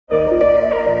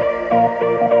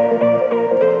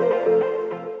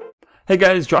Hey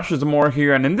guys, Joshua Zamora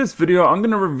here, and in this video I'm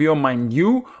going to reveal my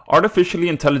new artificially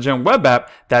intelligent web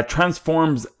app that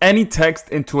transforms any text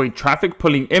into a traffic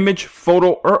pulling image,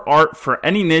 photo, or art for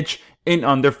any niche in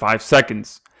under 5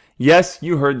 seconds. Yes,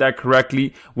 you heard that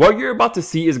correctly. What you're about to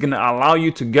see is going to allow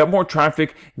you to get more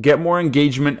traffic, get more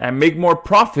engagement, and make more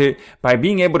profit by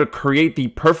being able to create the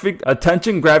perfect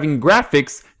attention-grabbing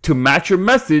graphics to match your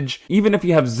message, even if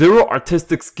you have zero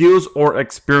artistic skills or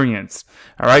experience.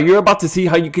 Alright, you're about to see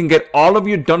how you can get all of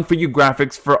your done-for-you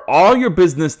graphics for all your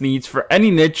business needs for any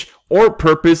niche or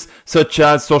purpose, such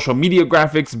as social media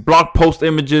graphics, blog post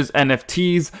images,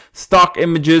 NFTs, stock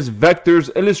images,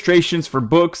 vectors, illustrations for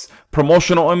books,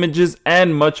 promotional images,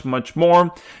 and much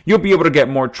more. You'll be able to get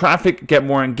more traffic, get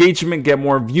more engagement, get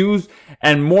more views,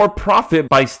 and more profit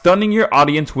by stunning your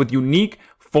audience with unique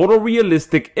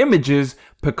photorealistic images,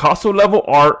 Picasso level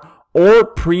art, or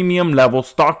premium level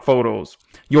stock photos.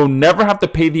 You'll never have to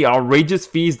pay the outrageous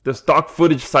fees the stock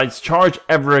footage sites charge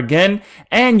ever again,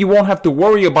 and you won't have to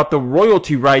worry about the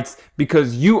royalty rights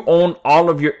because you own all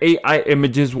of your AI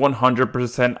images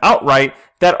 100% outright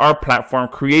that our platform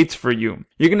creates for you.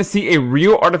 You're going to see a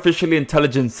real artificially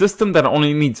intelligent system that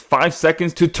only needs 5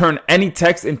 seconds to turn any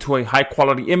text into a high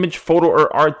quality image, photo,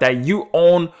 or art that you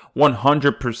own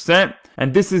 100%.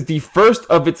 And this is the first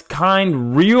of its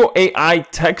kind real AI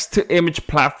text to image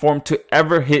platform to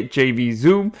ever hit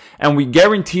JVZoo. And we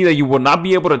guarantee that you will not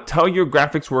be able to tell your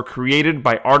graphics were created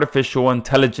by artificial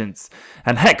intelligence.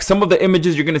 And heck, some of the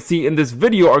images you're going to see in this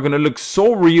video are going to look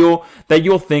so real that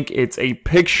you'll think it's a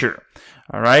picture.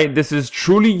 Alright, this is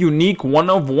truly unique,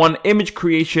 one-of-one image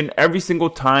creation every single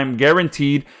time,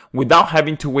 guaranteed, without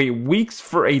having to wait weeks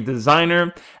for a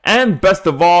designer. And best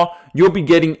of all, you'll be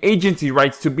getting agency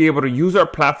rights to be able to use our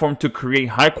platform to create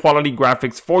high-quality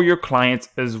graphics for your clients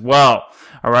as well.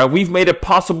 Alright, we've made it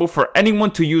possible for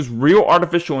anyone to use real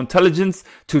artificial intelligence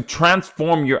to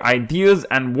transform your ideas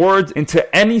and words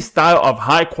into any style of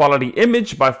high-quality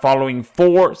image by following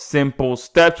 4 simple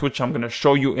steps, which I'm going to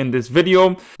show you in this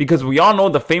video, because we all know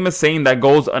the famous saying that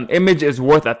goes, an image is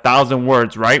worth 1,000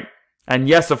 words, right? And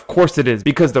yes, of course it is,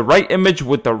 because the right image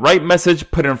with the right message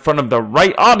put in front of the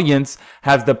right audience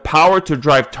has the power to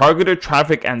drive targeted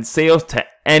traffic and sales to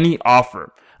any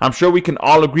offer. I'm sure we can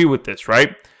all agree with this,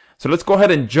 right? So let's go ahead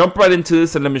and jump right into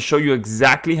this, and let me show you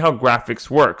exactly how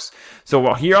Graiphics works.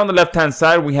 So here on the left hand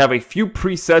side, we have a few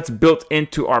presets built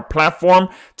into our platform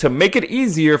to make it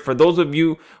easier for those of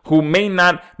you who may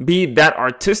not be that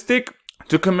artistic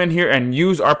to come in here and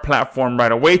use our platform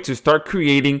right away to start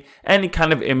creating any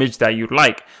kind of image that you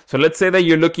like. So let's say that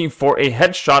you're looking for a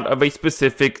headshot of a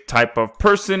specific type of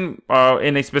person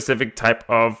in a specific type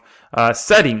of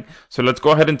setting. So let's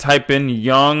go ahead and type in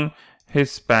young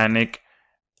Hispanic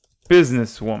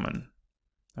businesswoman.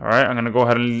 All right, I'm going to go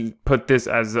ahead and put this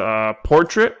as a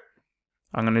portrait.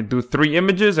 I'm going to do 3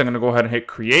 images. I'm going to go ahead and hit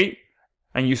create.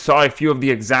 And you saw a few of the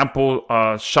example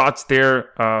shots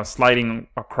there sliding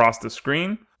across the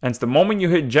screen. And the moment you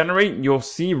hit generate, you'll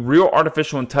see real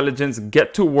artificial intelligence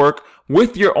get to work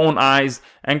with your own eyes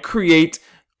and create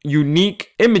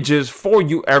unique images for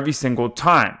you every single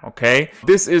time. Okay,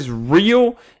 this is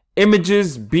real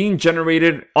images being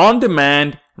generated on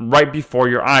demand right before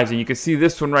your eyes. And you can see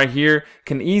this one right here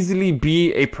can easily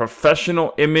be a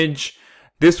professional image.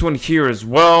 This one here as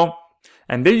well.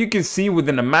 And there you can see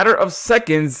within a matter of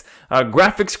seconds,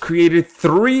 Graiphics created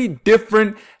 3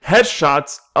 different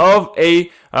headshots of a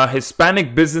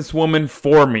Hispanic businesswoman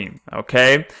for me.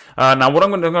 Okay. Now what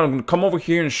I'm going to come over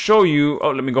here and show you.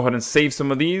 Oh, let me go ahead and save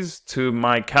some of these to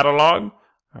my catalog.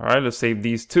 All right, let's save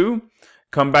these 2.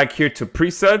 Come back here to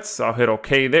presets. I'll hit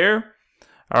OK there.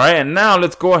 All right, and now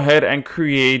let's go ahead and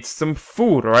create some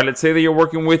food. All right, let's say that you're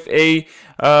working with a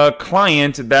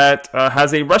client that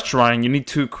has a restaurant and you need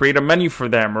to create a menu for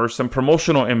them or some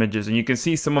promotional images. And you can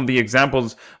see some of the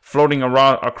examples floating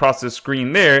around across the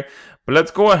screen there. But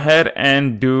let's go ahead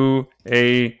and do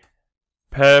a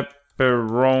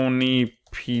pepperoni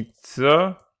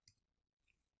pizza.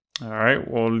 All right,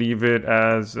 we'll leave it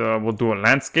as, we'll do a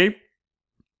landscape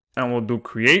and we'll do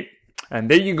create. And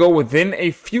there you go. Within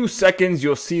a few seconds,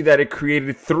 you'll see that it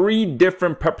created 3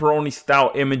 different pepperoni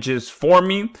style images for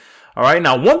me. All right.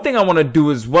 Now, one thing I want to do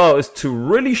as well is to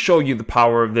really show you the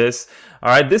power of this. All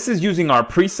right. This is using our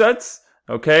presets.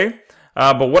 Okay.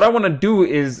 But what I want to do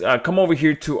is come over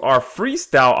here to our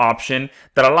freestyle option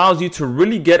that allows you to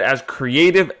really get as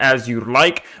creative as you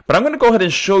like. But I'm going to go ahead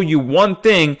and show you one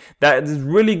thing that is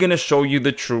really going to show you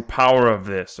the true power of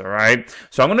this. All right.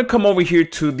 So I'm going to come over here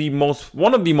to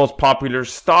one of the most popular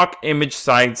stock image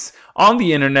sites on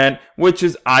the internet, which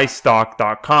is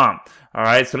iStock.com. All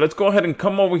right. So let's go ahead and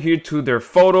come over here to their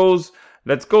photos.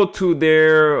 let's go to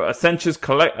their Essentials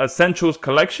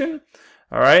collection.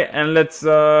 All right, and let's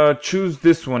choose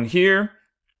this one here.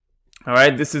 All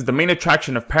right, this is the main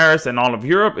attraction of Paris and all of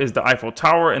Europe is the Eiffel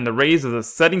Tower in the rays of the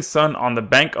setting sun on the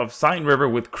bank of Seine River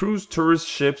with cruise tourist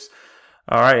ships.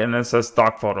 All right, and it says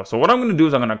stock photo. So what I'm going to do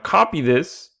is I'm going to copy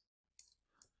this.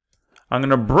 I'm going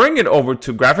to bring it over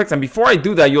to Graiphics. And before I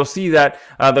do that, you'll see that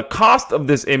the cost of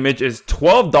this image is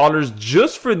 $12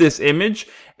 just for this image,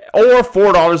 or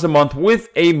 $4 a month with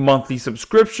a monthly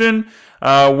subscription,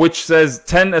 which says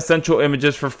 10 essential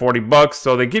images for 40 bucks.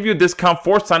 So they give you a discount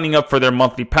for signing up for their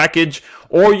monthly package,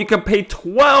 or you can pay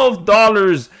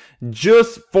 $12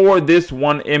 just for this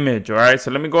one image. All right,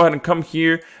 so let me go ahead and come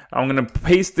here. I'm going to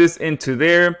paste this into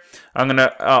there. I'm going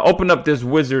to open up this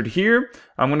wizard here.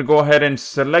 I'm going to go ahead and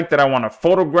select that I want a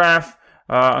photograph.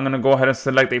 I'm going to go ahead and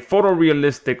select a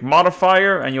photorealistic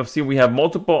modifier, and you'll see we have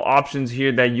multiple options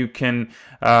here that you can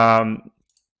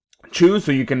choose.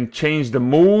 So you can change the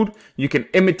mood, you can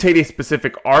imitate a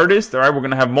specific artist. All right, we're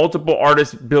going to have multiple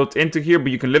artists built into here,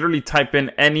 but you can literally type in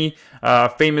any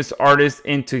famous artist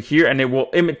into here and it will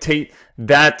imitate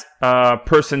that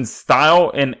person's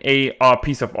style in a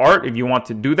piece of art if you want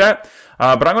to do that.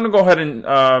 But I'm going to go ahead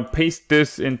and paste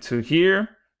this into here.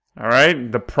 All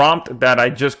right, the prompt that I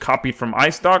just copied from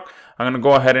iStock. I'm going to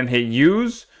go ahead and hit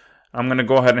use. I'm going to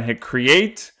go ahead and hit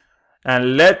create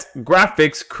and let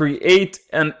Graiphics create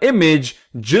an image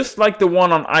just like the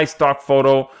one on iStock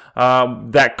photo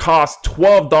that costs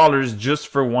 $12 just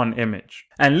for one image.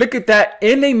 And look at that,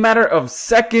 in a matter of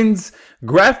seconds,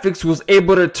 Graiphics was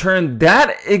able to turn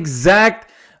that exact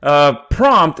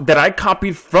prompt that I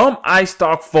copied from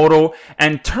iStock photo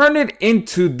and turn it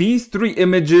into these three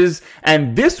images.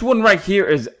 And this one right here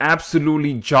is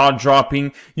absolutely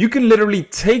jaw-dropping. You can literally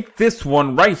take this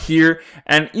one right here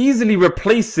and easily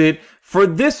replace it for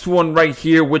this one right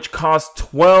here, which costs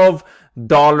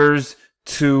 $12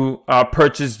 to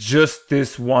purchase just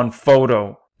this one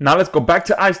photo. Now let's go back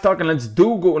to iStock and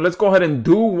let's go ahead and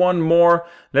do one more.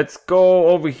 Let's go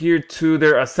over here to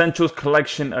their Essentials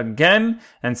collection again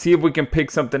and see if we can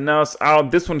pick something else out.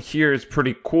 This one here is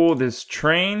pretty cool. This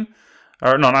train,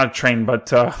 or no, not a train,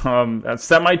 but a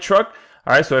semi truck.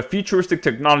 All right, so a futuristic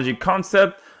technology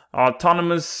concept,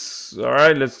 autonomous. All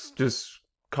right, let's just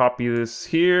copy this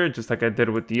here, just like I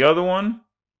did with the other one.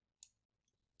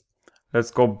 Let's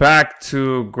go back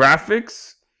to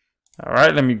Graiphics. All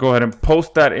right, let me go ahead and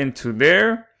post that into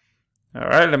there. All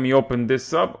right, let me open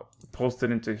this up, post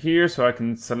it into here so I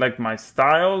can select my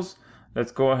styles.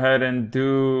 Let's go ahead and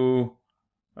do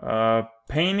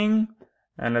painting,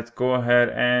 and let's go ahead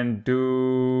and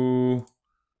do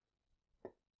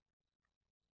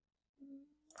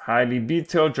highly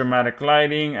detailed, dramatic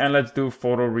lighting, and let's do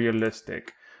photorealistic.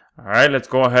 All right, let's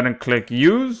go ahead and click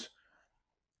use.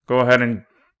 Go ahead and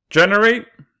generate.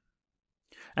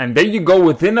 And there you go.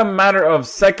 Within a matter of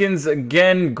seconds,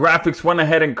 again, Graiphics went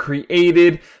ahead and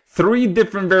created 3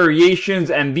 different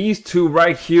variations, and these 2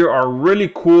 right here are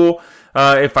really cool.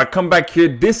 If I come back here,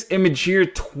 this image here,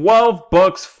 12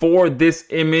 bucks for this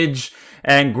image,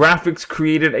 and Graiphics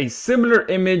created a similar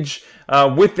image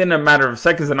within a matter of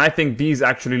seconds, and I think these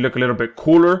actually look a little bit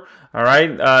cooler, all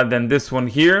right, than this one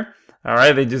here. All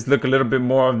right, they just look a little bit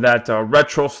more of that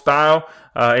retro style,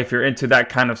 if you're into that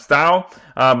kind of style.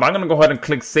 I'm going to go ahead and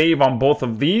click save on both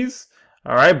of these.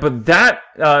 All right, but that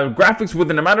Graiphics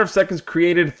within a matter of seconds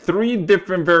created 3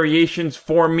 different variations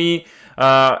for me.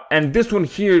 And this one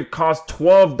here costs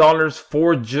 $12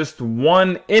 for just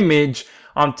one image.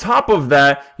 On top of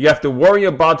that, you have to worry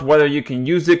about whether you can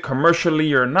use it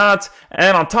commercially or not.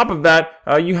 And on top of that,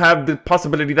 you have the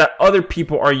possibility that other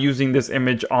people are using this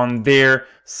image on their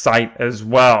site as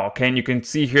well. Okay, and you can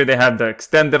see here they have the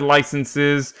extended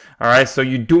licenses. All right, so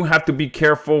you do have to be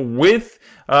careful with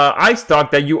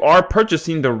iStock that you are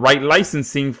purchasing the right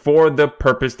licensing for the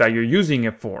purpose that you're using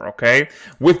it for. Okay,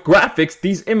 with Graiphics,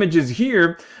 these images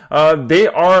here,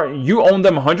 you own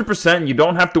them 100%. You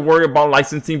don't have to worry about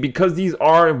licensing because these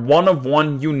are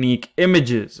one-of-one unique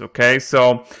images. Okay,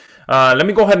 so let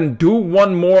me go ahead and do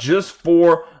one more just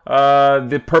for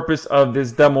the purpose of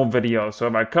this demo video. So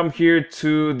if I come here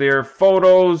to their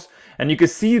photos, and you can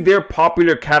see their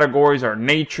popular categories are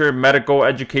nature, medical,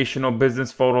 educational,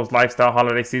 business, photos, lifestyle,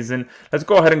 holiday season. Let's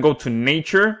go ahead and go to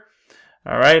nature.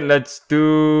 All right, let's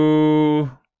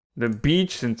do the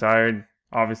beach, since I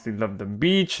obviously love the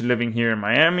beach, living here in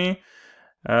Miami.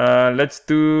 Let's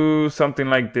do something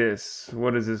like this.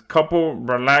 What is this? Couple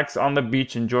relax on the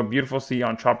beach, enjoy beautiful sea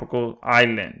on tropical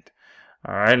island.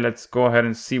 All right, let's go ahead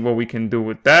and see what we can do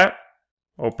with that.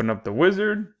 Open up the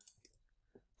wizard.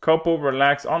 Couple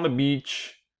relax on the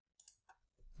beach.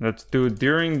 Let's do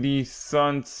during the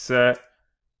sunset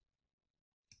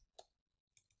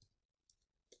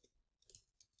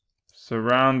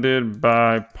surrounded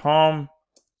by palm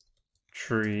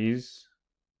trees.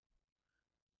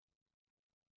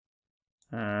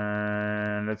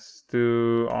 And let's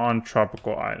do on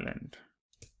tropical island.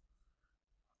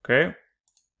 Okay.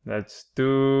 Let's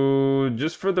do,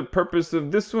 just for the purpose of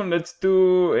this one, let's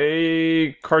do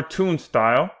a cartoon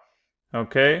style.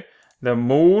 Okay. The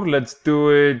mood, let's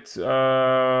do it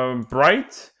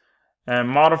bright. And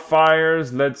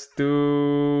modifiers, let's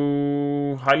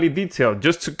do highly detailed,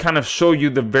 just to kind of show you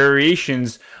the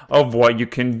variations of what you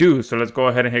can do. So let's go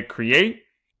ahead and hit create.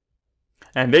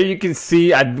 And there you can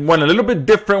see I went a little bit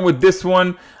different with this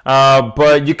one,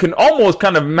 but you can almost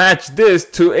kind of match this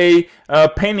to a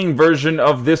painting version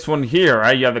of this one here,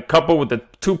 right? You have the couple with the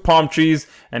 2 palm trees,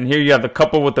 and here you have the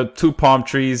couple with the 2 palm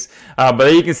trees. But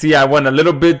there you can see I went a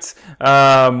little bit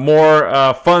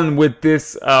more fun with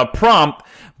this prompt.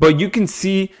 But you can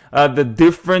see the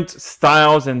different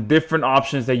styles and different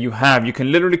options that you have. You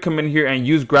can literally come in here and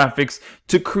use Graiphics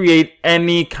to create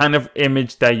any kind of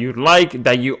image that you like,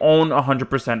 that you own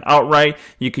 100% outright.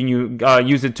 You can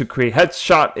use it to create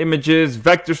headshot images,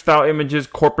 vector style images,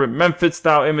 corporate Memphis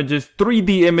style images,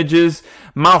 3D images,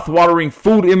 mouth-watering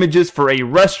food images for a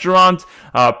restaurant,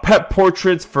 pet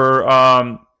portraits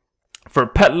for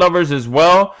pet lovers as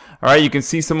well. All right, you can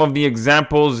see some of the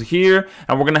examples here,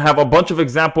 and we're going to have a bunch of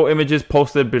example images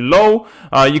posted below.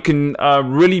 You can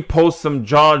really post some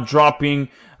jaw-dropping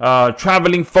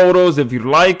traveling photos if you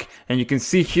like, and you can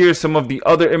see here some of the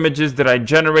other images that I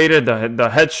generated, the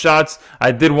headshots.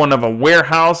 I did one of a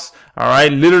warehouse. All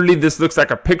right, literally this looks like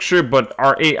a picture, but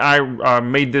our AI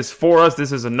made this for us.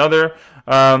 This is another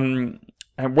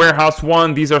warehouse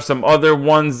one. These are some other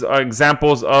ones,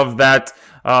 examples of that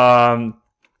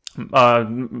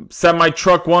semi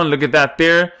truck one. Look at that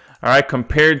there. All right,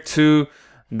 compared to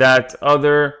that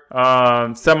other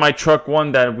semi truck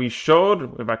one that we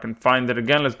showed. If I can find it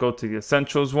again, let's go to the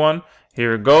essentials one.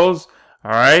 Here it goes.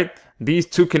 All right, these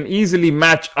two can easily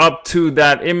match up to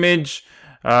that image.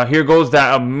 Here goes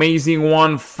that amazing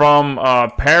one from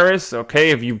Paris.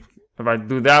 Okay, if I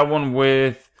do that one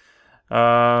with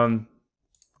where'd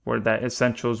that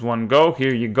essentials one go?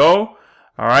 Here you go.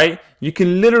 All right, you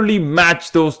can literally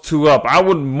match those two up. I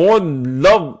would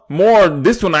love more.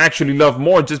 This one I actually love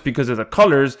more just because of the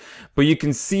colors. But you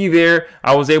can see there,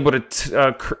 I was able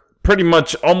to pretty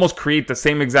much almost create the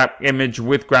same exact image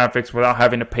with Graiphics without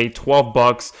having to pay 12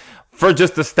 bucks for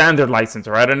just the standard license.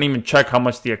 All right, I didn't even check how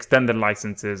much the extended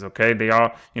license is. Okay, they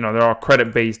are, they're all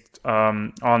credit based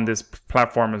on this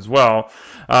platform as well.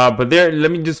 But there,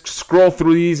 let me just scroll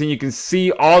through these, and you can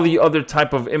see all the other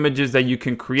type of images that you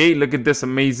can create. Look at this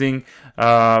amazing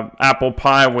apple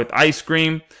pie with ice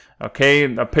cream.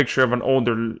 Okay, a picture of an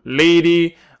older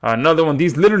lady. Another one.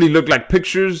 These literally look like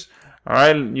pictures. All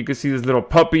right, you can see this little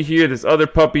puppy here, this other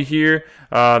puppy here,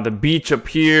 the beach up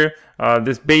here,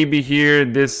 this baby here,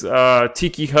 this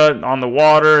tiki hut on the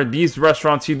water, these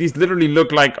restaurants here. These literally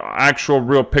look like actual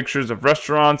real pictures of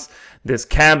restaurants. This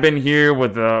cabin here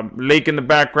with a lake in the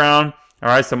background. All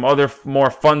right, some other more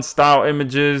fun style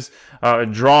images, a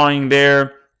drawing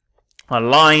there, a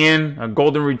lion, a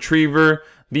golden retriever,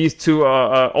 these two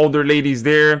older ladies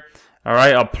there. All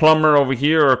right, a plumber over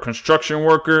here, or a construction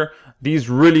worker. These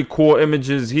really cool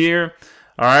images here.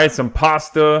 All right, some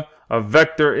pasta, a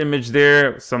vector image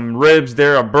there, some ribs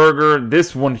there, a burger.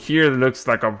 This one here looks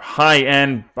like a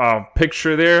high-end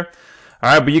picture there.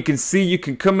 All right, but you can see you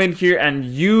can come in here and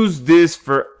use this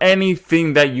for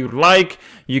anything that you like.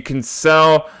 You can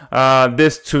sell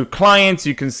this to clients.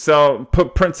 You can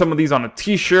print some of these on a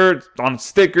t-shirt, on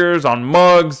stickers, on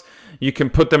mugs. You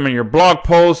can put them in your blog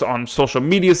posts, on social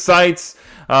media sites.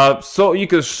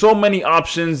 So many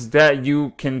options that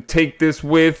you can take this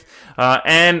with,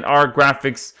 and our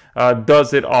Graiphics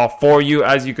does it all for you.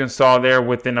 As you can saw there,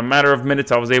 within a matter of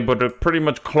minutes, I was able to pretty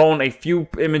much clone a few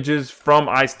images from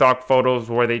iStock Photos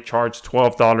where they charge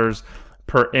 $12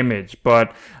 per image.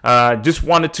 But just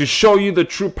wanted to show you the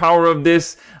true power of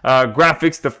this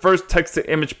Graiphics, the first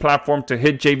text-to-image platform to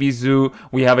hit JVZoo.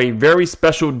 We have a very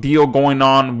special deal going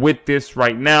on with this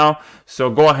right now, so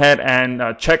go ahead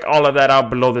and check all of that out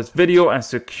below this video and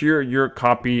secure your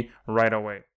copy right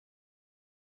away.